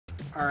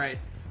All right,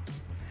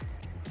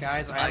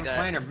 guys. I have a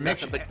plan to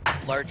make nothing but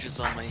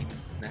larges on my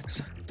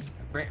mechs.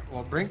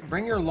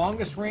 Bring your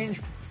longest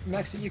range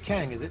mechs that you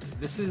can, because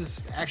this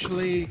is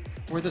actually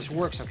where this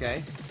works.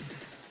 Okay.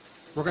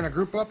 We're gonna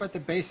group up at the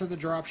base of the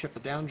dropship, the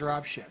down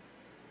dropship.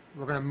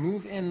 We're gonna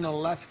move in the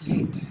left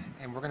gate,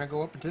 and we're gonna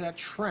go up into that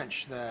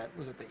trench. That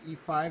was it, the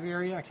E5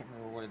 area. I can't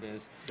remember what it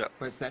is, Yep.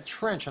 but it's that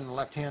trench on the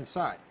left-hand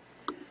side.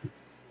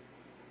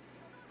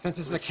 Since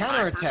it's a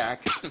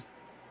counterattack,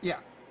 yeah,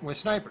 with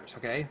snipers.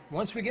 Okay.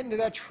 Once we get into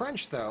that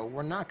trench, though,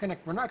 we're not gonna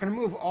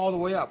move all the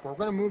way up. We're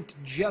gonna move to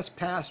just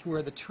past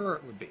where the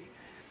turret would be,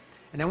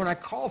 and then when I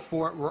call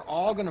for it, we're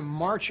all gonna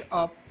march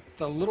up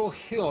the little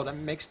hill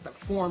that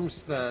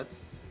forms the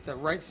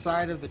right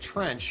side of the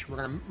trench. We're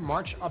going to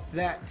march up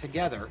that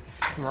together,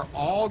 and we're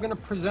all going to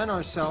present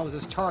ourselves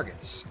as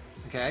targets.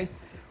 Okay,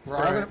 we're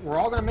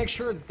all going to make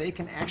sure that they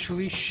can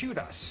actually shoot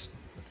us.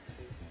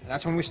 And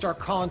that's when we start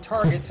calling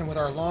targets, and with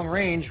our long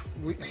range,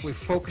 if we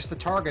focus the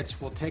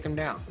targets, we'll take them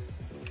down.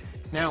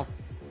 Now,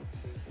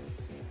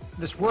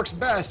 this works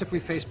best if we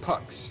face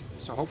pugs.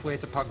 So hopefully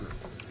it's a pug group.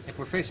 If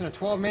we're facing a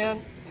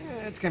 12-man,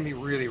 it's going to be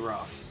really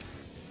rough.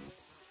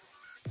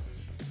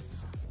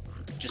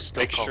 Just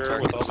Make call sure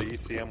targets. with all the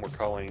ECM we're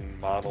calling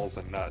models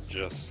and not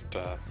just,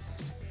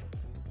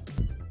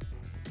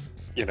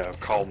 you know,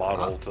 call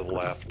model to the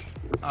left.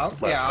 I'll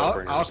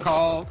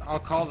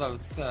call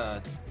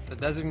the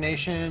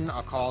designation.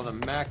 I'll call the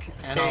mech,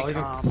 and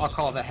I'll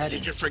call the heading.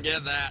 You can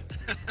forget that.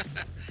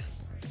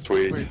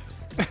 Sweet.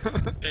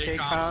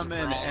 KCOM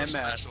and MS.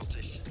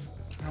 Specialties.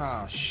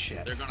 Oh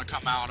shit! They're going to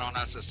come out on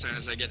us as soon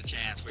as they get a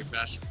chance. We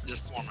best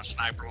just form a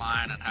sniper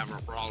line and have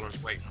our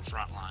brawlers wait in the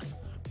front line.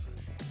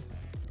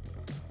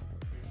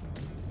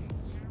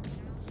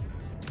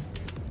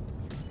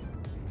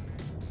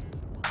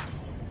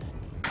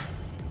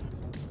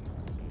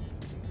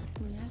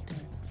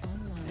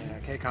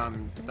 Yeah,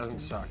 KCOM doesn't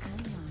suck.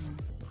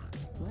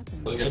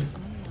 Okay.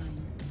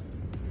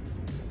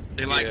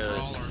 They like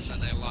brawlers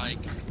and they like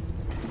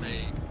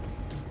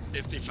the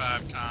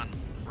 55-ton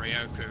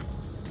Ryoku,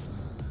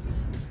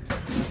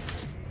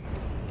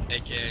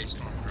 aka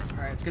Stormtrooper. All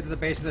right, let's get to the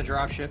base of the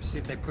dropship. See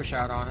if they push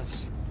out on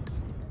us.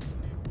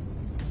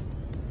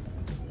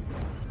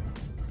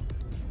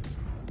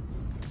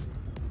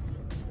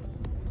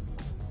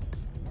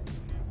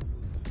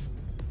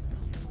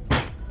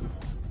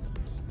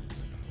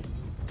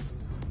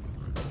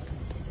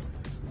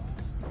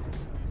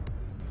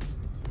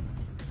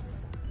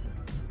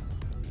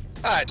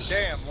 God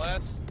damn,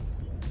 Les.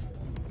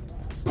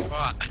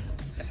 What?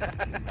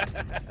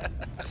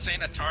 I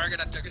seen a target,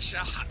 I took a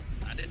shot.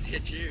 I didn't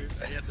hit you,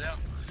 I hit them.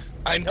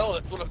 I know,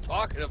 that's what I'm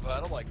talking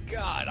about. I'm like,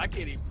 God, I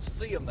can't even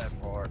see him that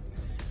far.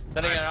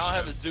 Then again, I don't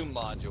have a zoom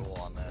module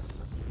on this.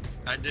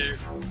 I do.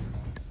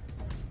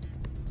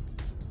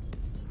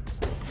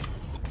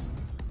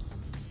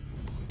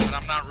 But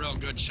I'm not a real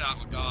good shot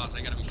with gauze.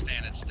 I gotta be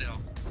standing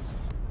still.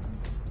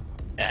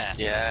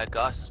 Yeah,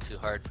 Goss is too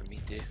hard for me,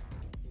 dude.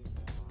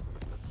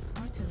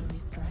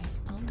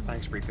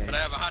 Thanks, Prepaid. But I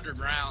have 100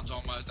 rounds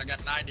almost. I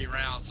got 90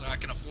 rounds, so I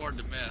can afford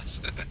to miss.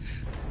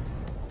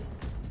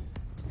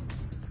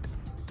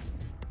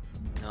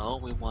 No,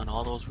 we want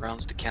all those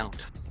rounds to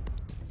count.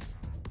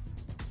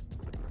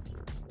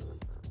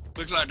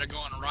 Looks like they're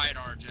going right,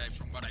 RJ,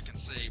 from what I can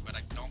see, but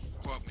don't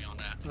quote me on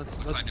that. Looks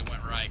like they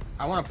went right.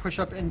 I want to push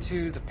up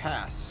into the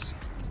pass.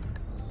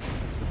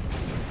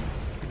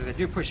 Because if they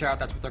do push out,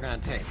 that's what they're going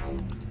to take.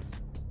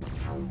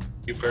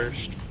 You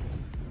first.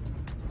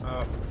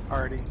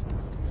 Already.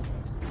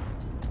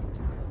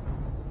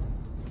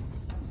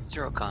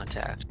 Zero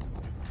contact.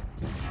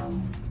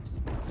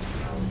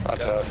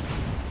 Contact.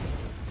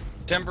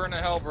 Timber and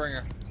a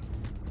Hellbringer.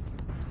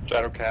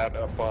 Shadowcat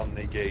up on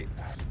the gate.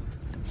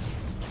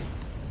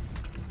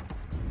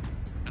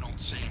 I don't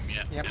see him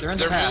yet. Yep, they're in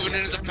the They're pass.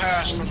 moving into the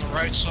pass from the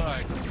right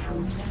side.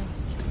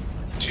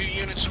 2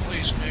 units at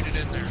least made it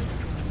in there.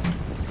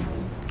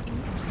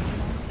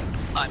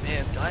 I may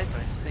have died,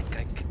 but I think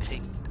I could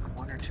take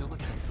 1 or 2 with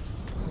them.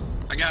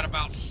 I got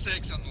about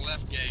 6 on the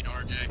left gate,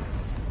 RJ.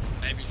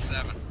 Maybe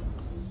 7.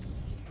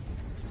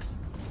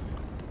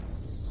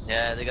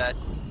 Yeah, they got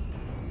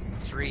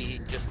 3.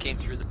 Just came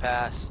through the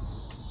pass.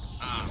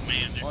 Ah,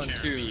 man, they're 1,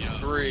 tearing 2, me up.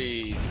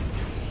 3.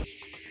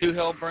 2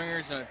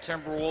 Hellbringers and a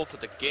Timberwolf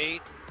at the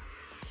gate.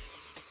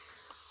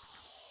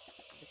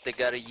 They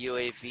got a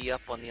UAV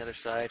up on the other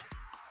side.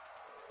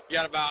 You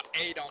got about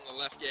 8 on the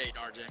left gate,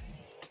 RJ.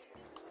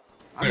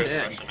 I'm They're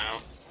dead. rushing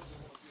out.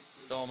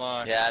 So am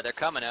I. Yeah, they're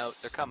coming out.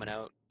 They're coming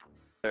out.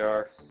 They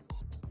are.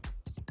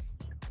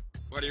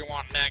 What do you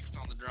want next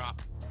on the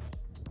drop?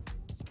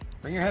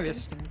 Bring your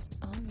heaviest. Systems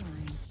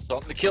online.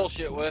 Something to kill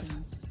shit with.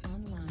 Systems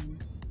online.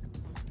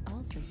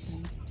 All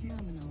systems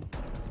nominal.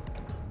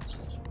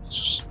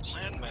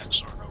 Land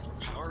mechs aren't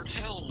overpowered.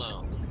 Hell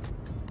no.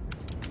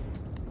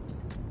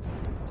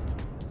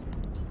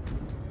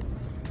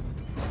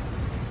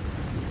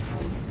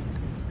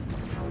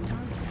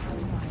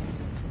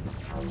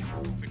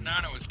 If we'd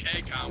known it was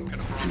KCOM, could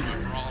have brought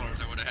my brawlers.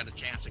 I would have had a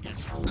chance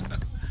against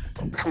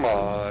them. Come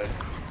on.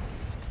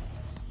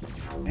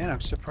 Man,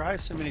 I'm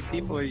surprised so many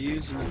people are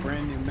using the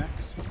brand new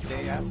mechs the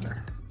day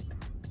after.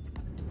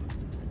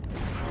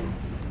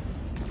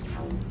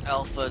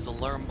 Alpha is a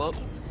learn boat.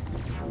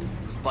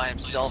 He's by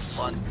himself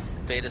on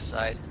beta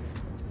side.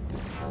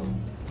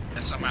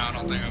 And somehow I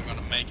don't think I'm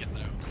gonna make it though.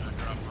 I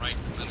drop right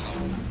in the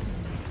middle of it.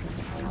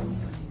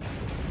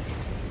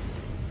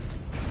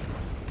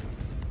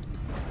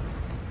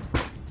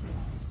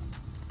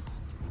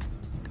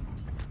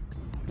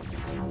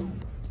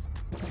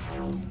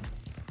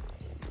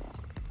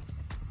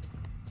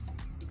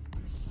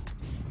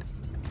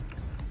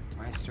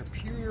 My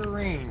superior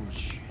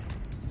range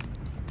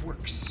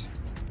works.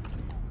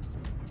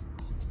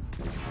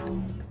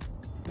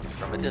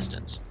 From a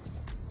distance.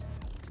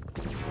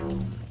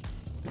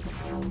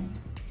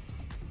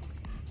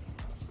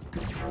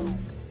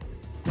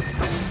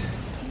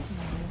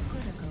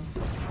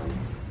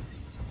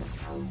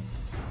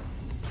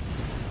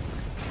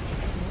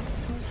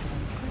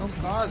 Don't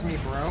pause me,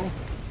 bro.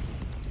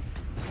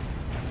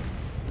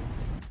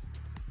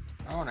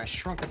 Oh, and I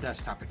shrunk the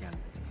desktop again.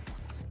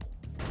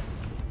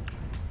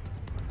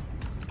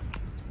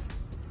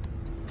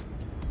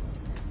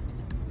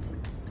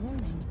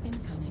 Warning,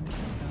 incoming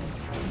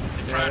missile.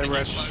 They're trying to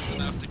get close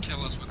enough to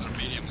kill us with their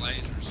medium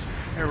lasers.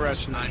 They're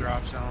rushing the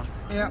drop zone.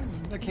 Yeah,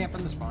 they're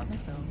camping the spawn.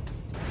 Missile.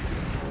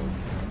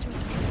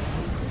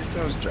 Get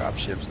those drop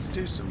ships to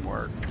do some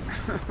work.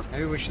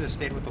 Maybe we should have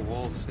stayed with the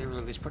wolves. They were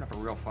at least putting up a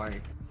real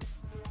fight.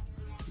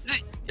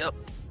 Yep.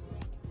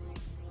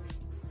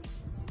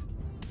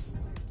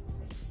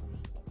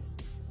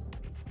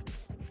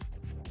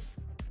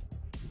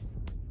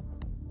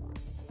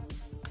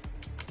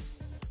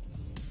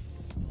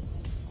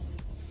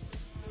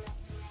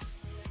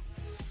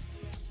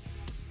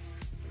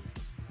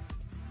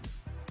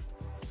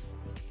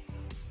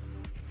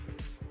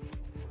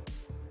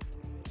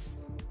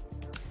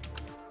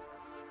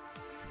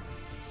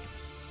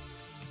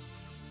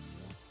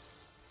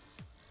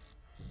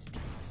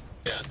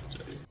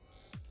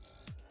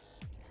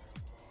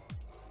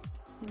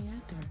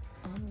 Reactor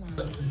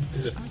online.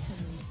 Is it?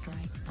 Artillery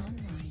strike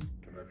online.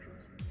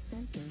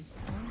 Sensors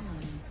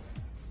online.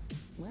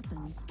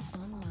 Weapons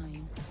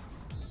online.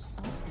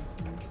 All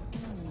systems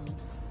nominal.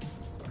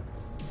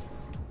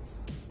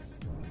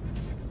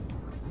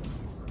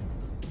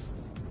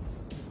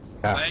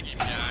 Lag him,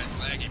 guys,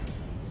 lag him.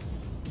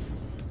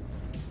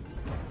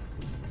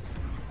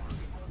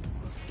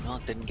 Well,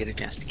 it didn't get a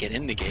chance to get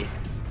in the gate.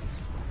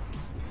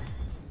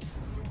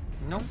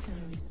 Nope.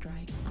 Artillery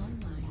strike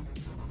online.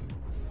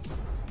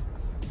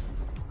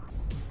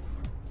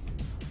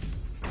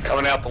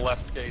 Coming out the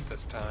left gate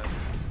this time.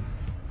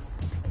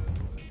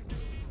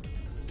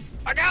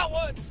 I got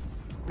one!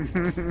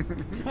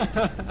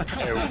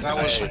 That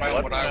was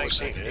about what I was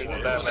thinking.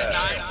 Isn't that Only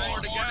bad? 9 more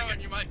to go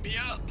and you might be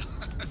up.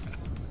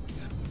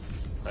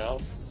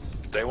 Well,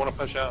 they want to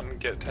push out and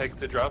take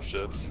the drop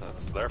ships.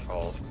 That's their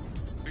fault.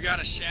 We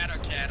got a shadow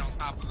cat on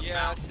top of the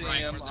Yeah, I mountain see right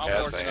him. where the I'm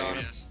Yeah, working same. on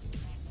him. is.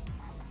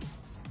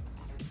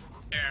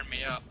 Tearing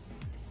me up.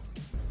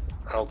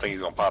 I don't think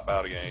he's gonna pop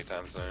out again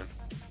anytime soon.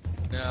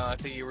 No, I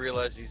think he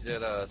realized he's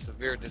at a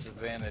severe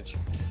disadvantage.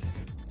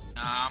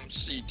 Nah, I'm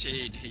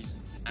CT'd. He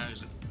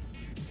knows it.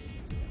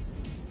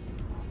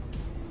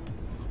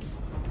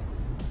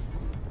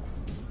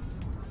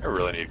 I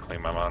really need to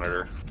clean my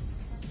monitor.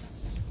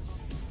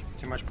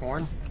 Too much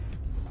porn?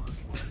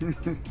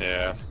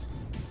 Yeah.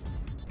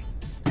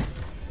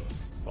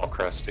 It's all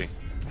crusty.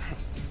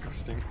 That's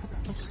disgusting.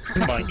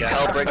 Come on, guys.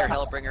 Hellbringer,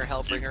 Hellbringer,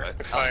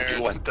 Hellbringer.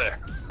 Fire went there.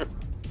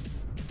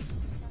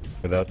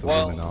 Without the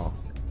Well- women all.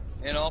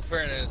 In all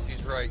fairness,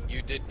 he's right.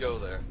 You did go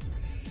there.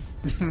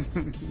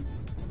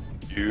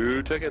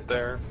 You took it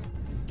there.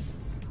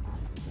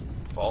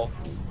 Fault.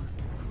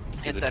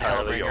 Hit It's that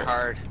entirely Hellbringer yours.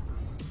 hard.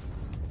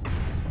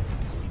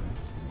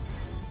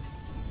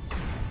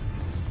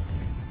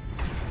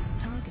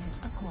 Target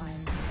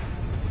acquired.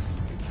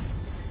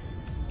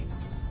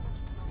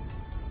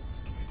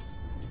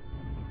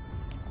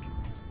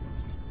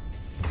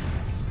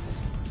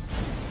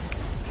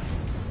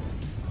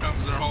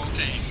 Comes their whole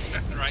team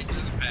right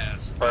through the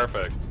pass.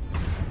 Perfect.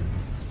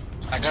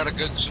 I got a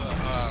good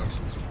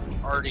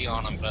RD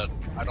on him, but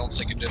I don't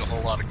think it did a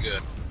whole lot of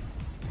good.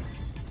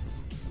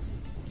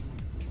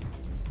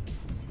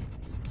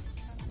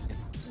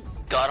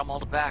 Got them all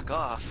to back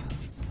off.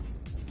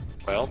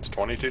 Well, it's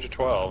 22 to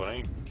 12.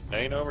 It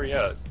ain't over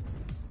yet.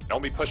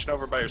 Don't be pushing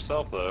over by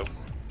yourself though.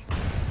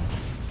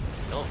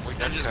 Oh, we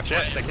They're got just Shit,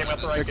 playing they came out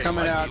with the us. right They're gate.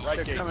 coming Right out. gate, right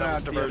They're gate. coming That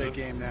was out the other diversion.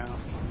 game now.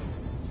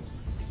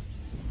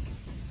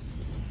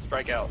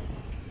 Strike out.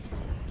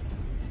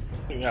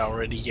 I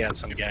already had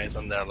some guys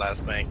on there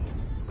last night.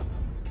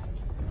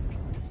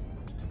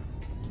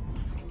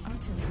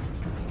 Artillery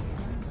strike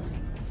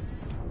online.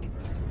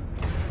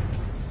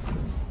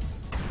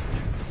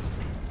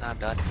 I'm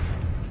done.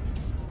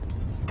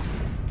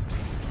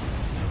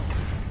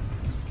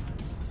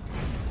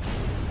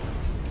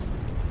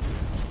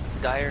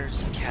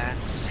 Dyers,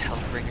 cats,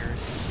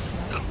 Hellbringers,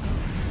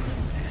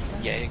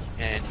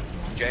 and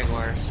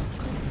Jaguars.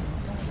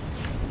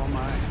 Oh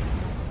my.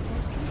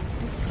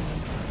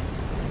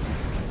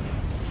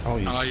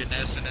 All you're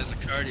missing is a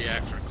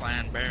cardiac for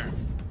Clan Bear.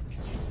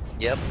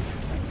 Yep.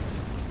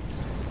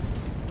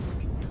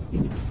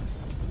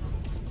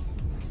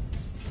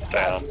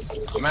 Down.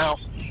 I'm out.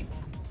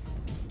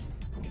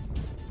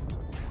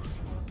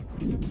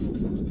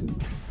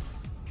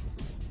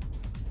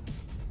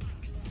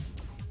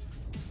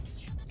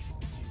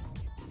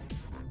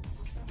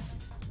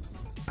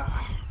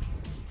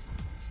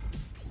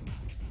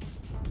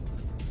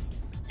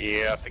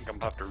 Yeah, I think I'm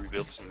about to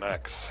rebuild some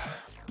mechs.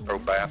 Throw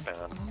BAP in.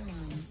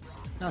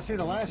 Now, see,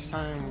 the last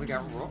time we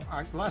got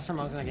last time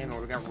I was in a game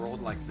where we got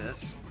rolled like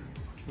this,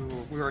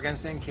 we were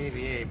against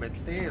NKVA, but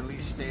they at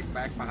least stayed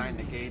back behind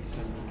the gates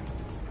and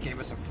gave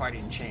us a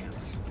fighting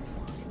chance.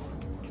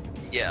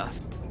 Yeah.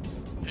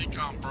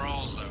 KCOM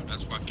brawls, though.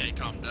 That's what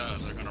KCOM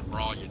does. They're gonna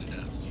brawl you to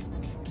death.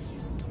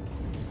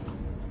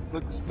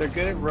 They're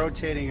good at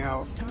rotating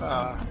out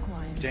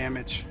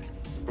damage.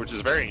 Which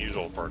is very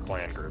unusual for a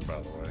clan group, by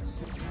the way.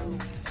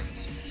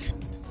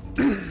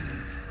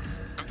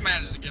 I've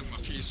managed to give them a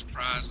few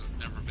surprises. I've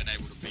never been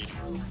able to beat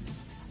them.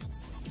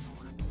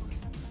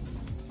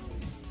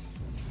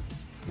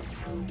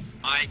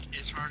 Mike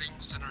is hurting,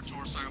 center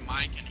torso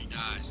Mike, and he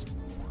dies.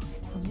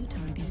 New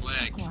target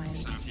Leg. acquired.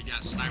 So if you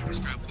got sniper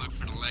scope, look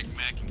for the leg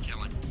mech and kill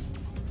him.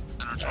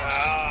 Center torso.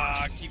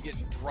 I keep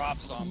getting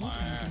drops on New my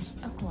target ass.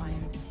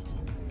 acquired.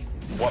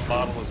 What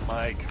model is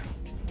Mike?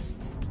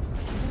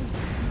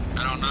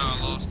 I don't know. I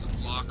lost the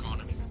lock on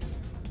him.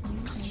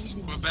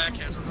 Quebec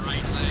has a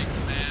right leg.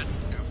 Bad.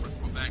 Go for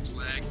Quebec's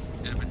leg.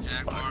 Evan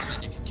Jaguar,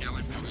 then you can kill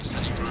him. He'll be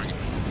sitting target.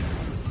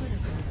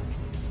 Critical.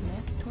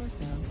 Left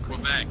torso.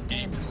 Quebec,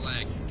 aim for the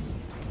leg.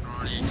 They're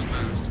already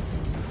exposed.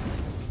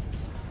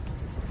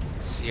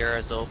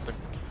 Sierra's open.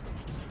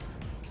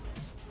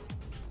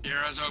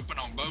 Sierra's open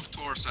on both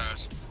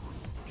torsos.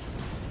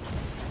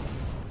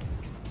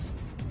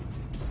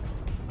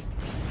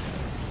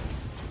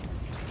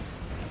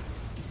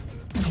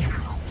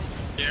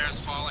 Sierra's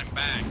falling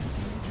back.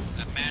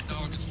 That Mad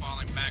Dog is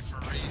falling back for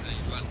a reason.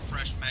 He's letting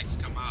fresh mechs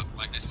come up,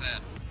 like they said.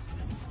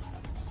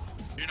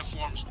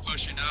 Uniform's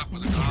pushing up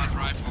with a God's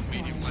rifle and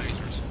medium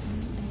lasers.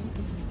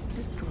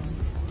 Destroyed.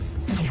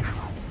 Left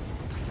torso.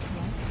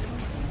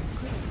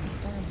 Critical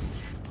damage.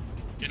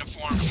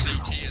 Uniform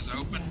CT is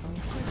open.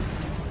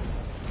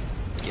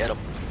 Get him.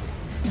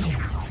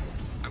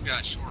 I've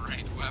got short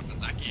range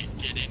weapons. I can't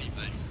get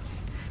anything.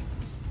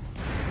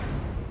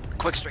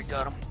 Quick strike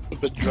got him.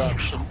 But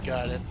dropship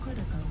got it.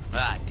 Critical.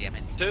 Ah, damn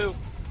it. 2.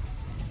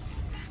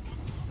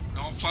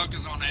 Don't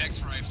focus on the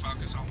X-ray.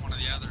 Focus on one of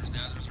the others. The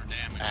others are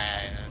damaged.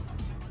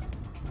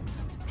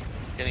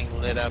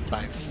 Getting lit up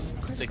by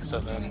 6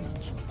 of them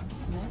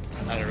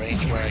at a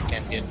range where I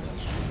can't get them.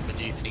 What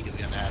do you think is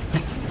gonna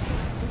happen?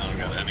 I don't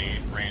got any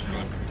range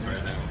weapons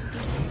right now, so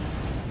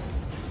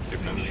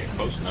if none of you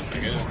close enough, I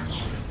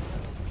guess.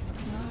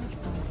 Large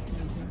pulse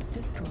laser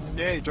destroyed.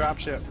 Yay,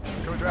 dropship.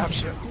 Go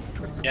dropship.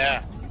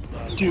 Yeah.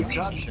 Dude,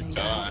 dropship.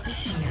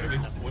 Gosh,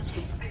 what's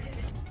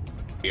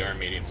the R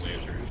medium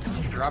laser?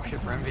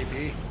 Dropship for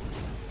MVP.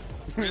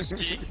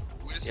 Whiskey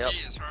Yep.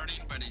 is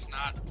hurting, but he's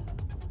not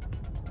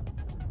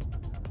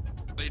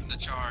leading the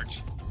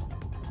charge.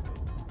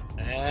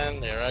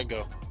 And there I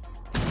go.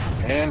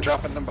 And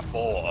dropping number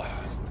 4.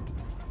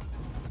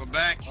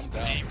 Quebec, I'm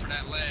down. aim for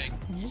that leg.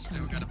 He's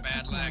still got a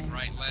bad leg,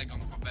 right leg on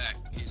Quebec.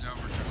 He's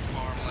over to the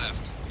far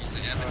left. He's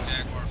the Evan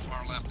Jaguar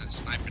far left that's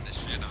sniping the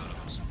shit out of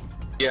us.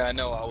 Yeah, I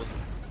know. I was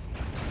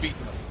beating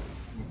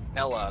the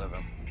hell out of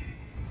him.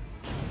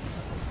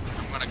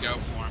 I'm gonna go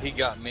for him. He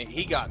got me.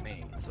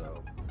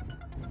 So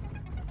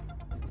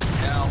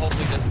now,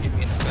 hopefully, he doesn't get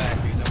me in the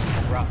back because I'm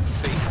gonna drop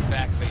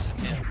back facing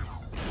him.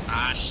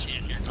 Ah,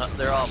 shit, here.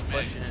 They're all Big.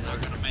 pushing and They're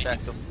they're gonna gonna make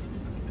protect it. them.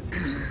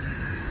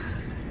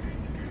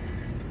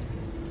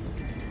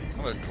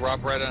 I'm gonna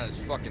drop right on his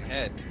fucking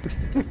head.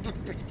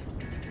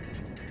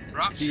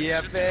 Drop ship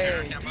DFA. should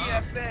carry him up.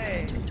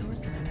 DFA. Two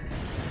torso.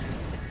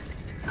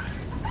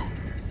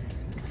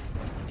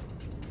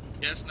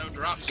 Yes, no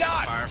drop ship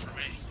God. fire for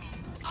me.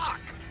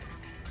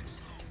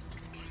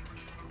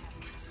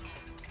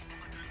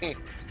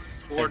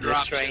 Four At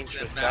drop this range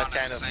ships with inbound that at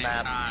kind the of same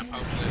map. time.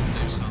 Hopefully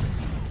it'll do something.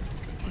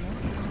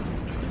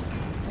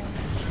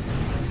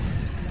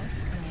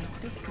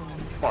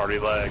 Marty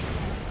leg.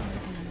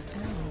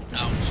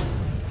 Ouch.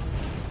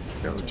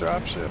 Go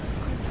dropship.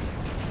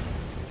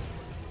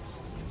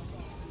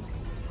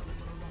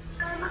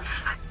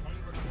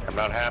 I'm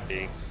not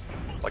happy.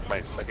 It's like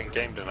my second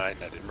game tonight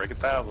and I didn't break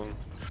 1,000.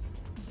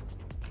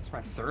 It's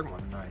my third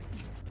one tonight.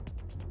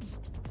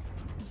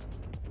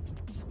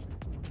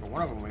 But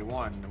one of them we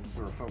won.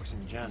 We were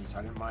focusing Jen, so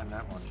I didn't mind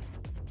that one.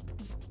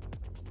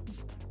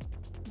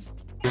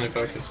 Really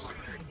focus.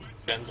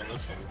 Depends on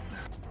this one.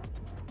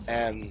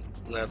 And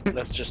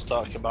let's just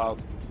talk about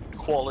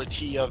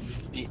quality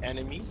of the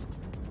enemy.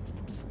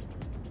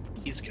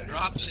 These guys.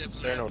 Drop ships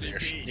They're are no their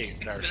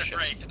MVP. their They're shit.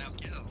 raking up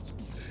kills.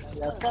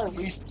 Yeah, I've got at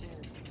least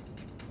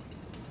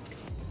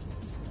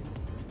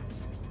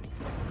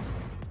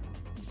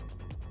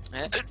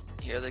 10.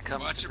 Here they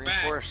come Watch to your back.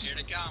 reinforce. Here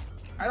they come.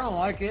 I don't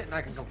like it, and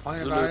I can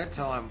complain about it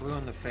till I'm blue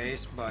in the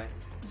face, but,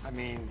 I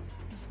mean,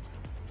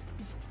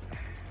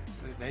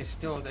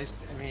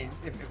 I mean,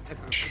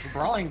 if a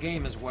brawling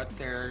game is what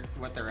they're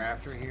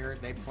after here,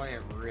 they play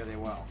it really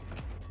well.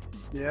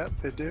 Yep,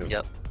 they do.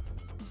 Yep.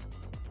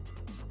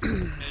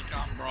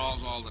 KCOM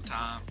brawls all the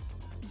time.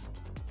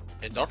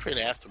 You don't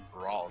really have to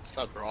brawl. It's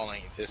not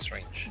brawling at this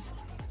range.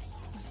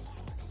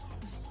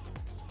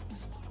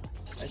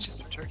 That's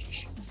just a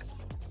Turkish.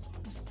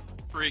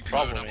 Pretty good.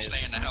 Problem I'm is-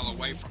 staying the hell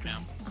away from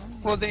him.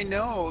 Well, they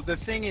know, the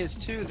thing is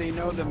too, they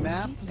know the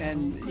map,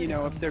 and you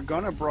know, if they're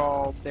gonna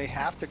brawl, they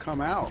have to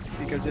come out,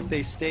 because if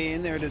they stay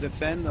in there to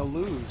defend, they'll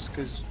lose,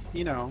 because,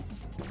 you know,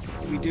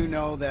 we do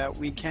know that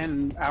we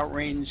can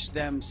outrange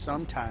them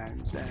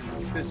sometimes, and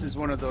this is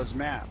one of those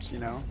maps, you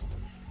know.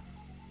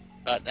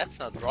 That's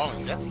not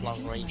brawling. That's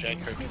long range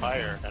accurate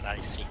fire that I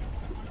see.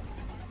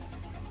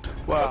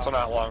 Well, That's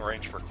not long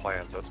range for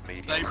clans. That's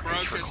medium They range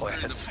broke for us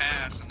through the clans.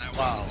 pass, and that was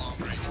Wow. a long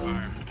range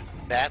fire.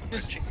 That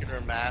particular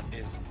map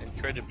is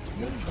incredibly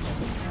good for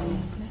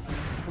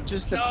them.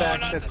 just the No,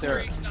 fact not that the they're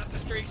streaks, not the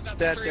streaks, not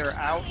the that streaks. they're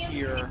out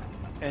here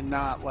and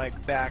not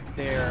like back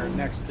there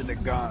next to the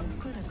gun.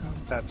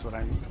 That's what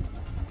I mean.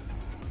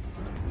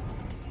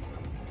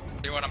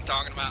 See what I'm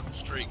talking about?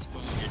 Streaks,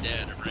 boom, you're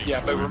dead. Right?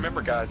 Yeah, but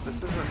remember, guys,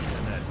 this isn't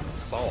an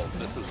assault.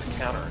 This is a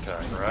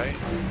counterattack, right?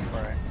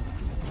 Right.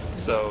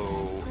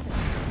 So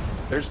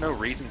there's no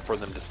reason for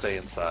them to stay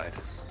inside.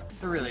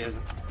 There really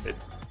isn't.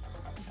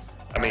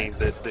 I mean,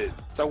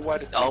 so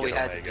what if they All we get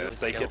had to Omega? do If was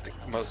they kill. get the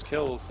most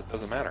kills, it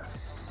doesn't matter.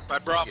 If I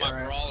brought my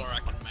right. brawler, I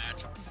can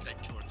match him.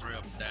 Take 2 or 3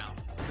 of them down.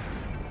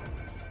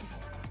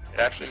 It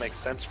actually makes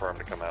sense for them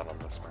to come out on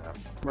this map.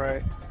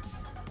 Right.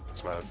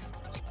 This mode.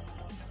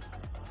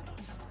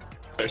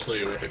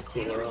 Especially with a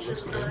cooler on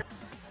this map.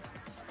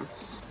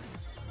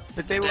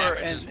 But they were, Damage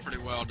and is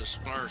pretty well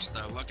dispersed,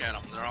 though. Look at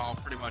them. They're all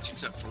pretty much,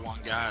 except for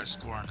one guy, is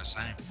scoring the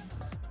same.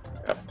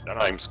 Yep, they're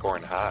not even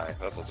scoring high.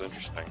 That's what's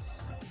interesting.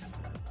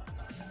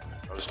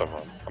 Most of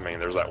them. I mean,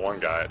 there's that one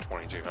guy at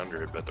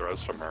 2200, but the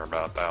rest of them are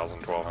about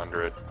 1000,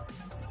 1200.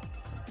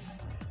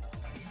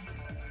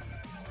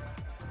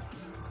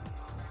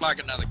 Like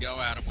another go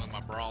at him with my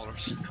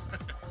brawlers.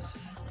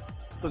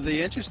 but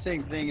the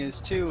interesting thing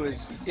is too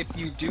is if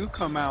you do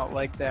come out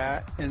like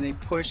that and they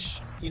push,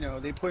 you know,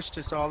 they pushed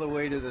us all the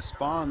way to the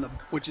spawn,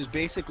 which is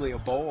basically a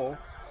bowl.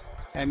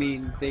 I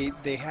mean,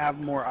 they have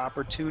more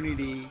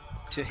opportunity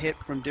to hit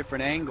from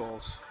different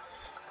angles,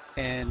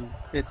 and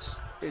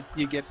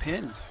you get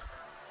pinned.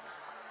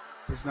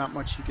 There's not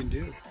much you can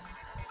do.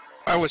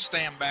 I was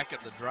staying back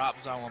at the drop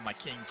zone with my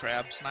king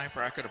crab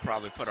sniper. I could have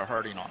probably put a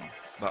hurting on him,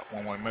 but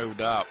when we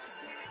moved up,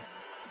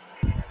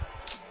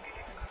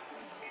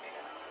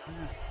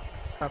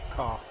 It's a tough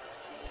call.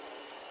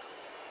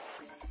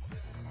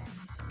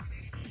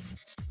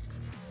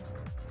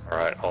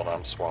 Alright, hold on,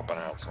 I'm swapping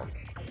out some.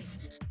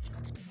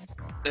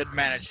 did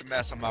manage to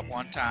mess him up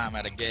one time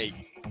at a gate,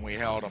 and we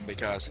held him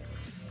because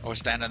I was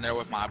standing there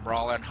with my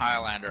brawler and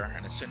Highlander,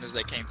 and as soon as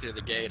they came through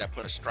the gate, I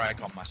put a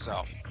strike on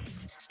myself,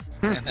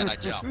 and then I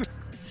jumped,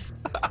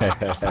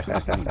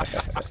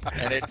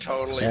 and it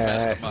totally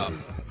messed them up.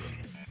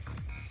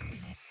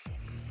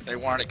 They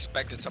weren't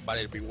expecting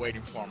somebody to be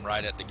waiting for them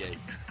right at the gate.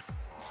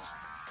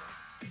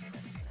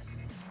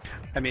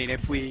 I mean,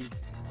 if we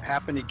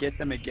happen to get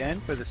them again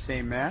for the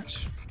same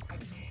match,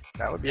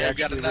 that would be Yeah, you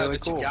got to actually know really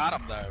that cool. you got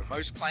them though.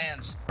 Most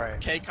clans, Right.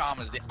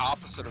 KCOM is the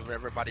opposite of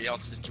everybody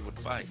else that you would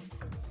fight.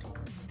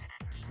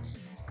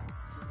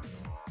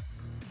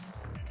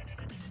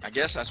 I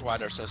guess that's why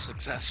they're so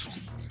successful.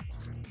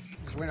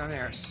 Just win on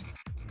Eris.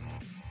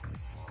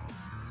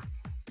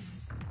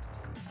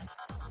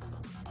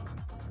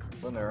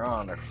 When they're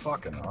on, they're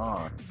fucking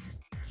on.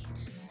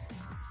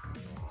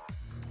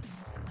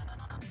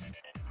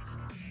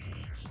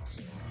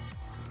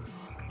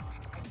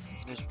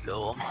 Just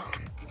kill them.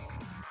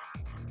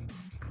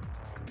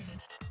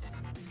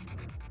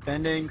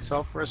 Pending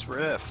Sulphurous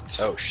Rift.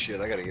 Oh shit,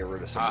 I gotta get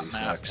rid of some of these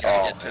Now, next.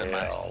 gotta get to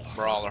hell. my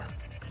brawler.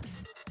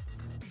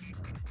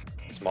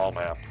 Small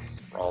map.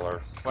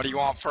 Brawler. What do you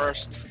want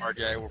first,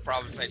 RJ? We're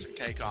probably facing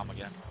KCOM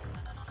again.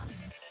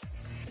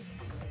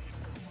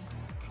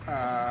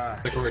 I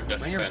think we're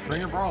Bring your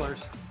defending.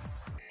 brawlers.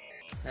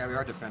 Yeah, we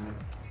are defending.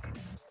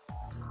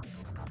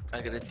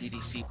 I got a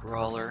DDC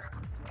brawler,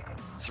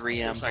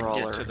 3M So I can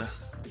get brawler, to the. I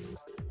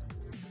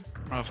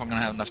don't know if I'm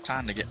gonna have enough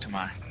time to get to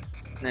my.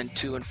 and then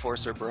 2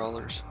 enforcer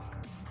brawlers.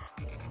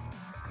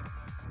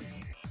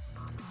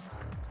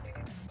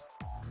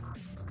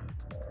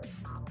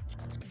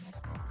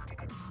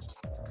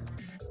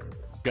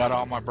 Got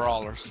all my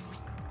brawlers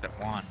at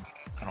one.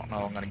 I don't know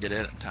if I'm gonna get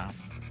it in time.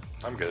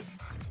 I'm good.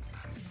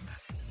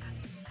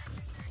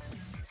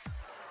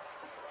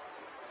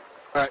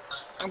 Alright,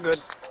 I'm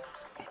good.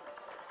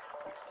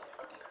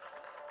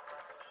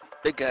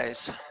 Big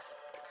guys.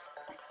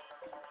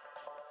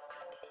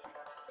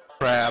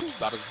 Crabs,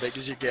 about as big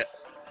as you get.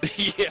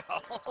 Yeah.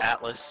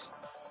 Atlas.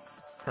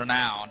 For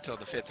now, until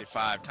the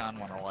 55-ton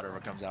one or whatever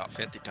comes out,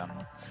 50-ton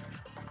one.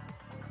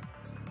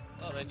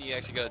 Well, then you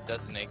actually got to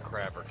designate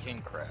crab or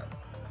king crab.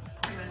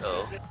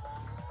 Oh.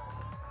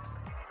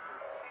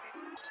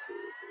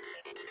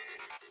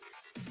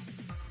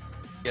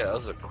 Yeah, that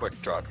was a quick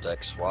drop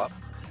deck swap.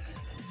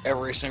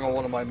 Every single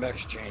one of my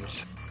mechs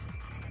changed.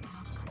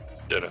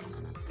 Ditto.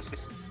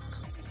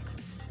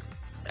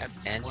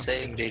 That's And one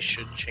say- thing they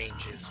should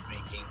change is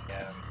making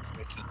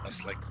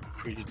us like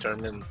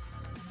predetermined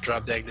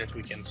drop deck that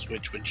we can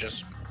switch with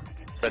just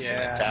pressing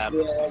Yeah. a tab.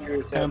 Yeah, I agree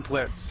with that.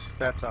 Templates.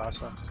 That's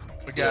awesome.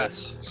 We got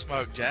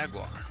Smoke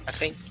Jaguar. I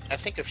think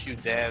a few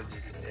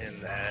devs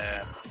in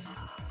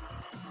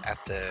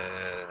at the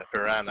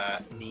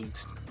Piranha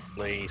needs to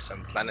play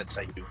some Planet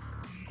Saigu.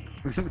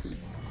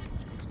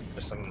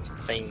 There's some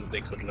things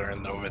they could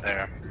learn over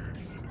there.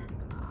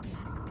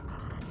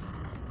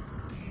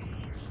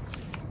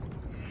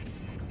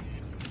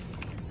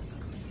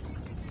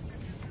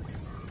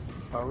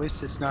 Well, at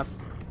least it's not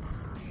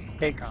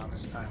Paycom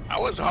this time. I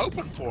was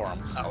hoping for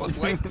him. I was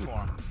waiting for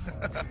him.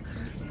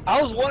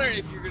 I was wondering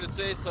if you were gonna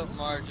say something,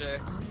 RJ.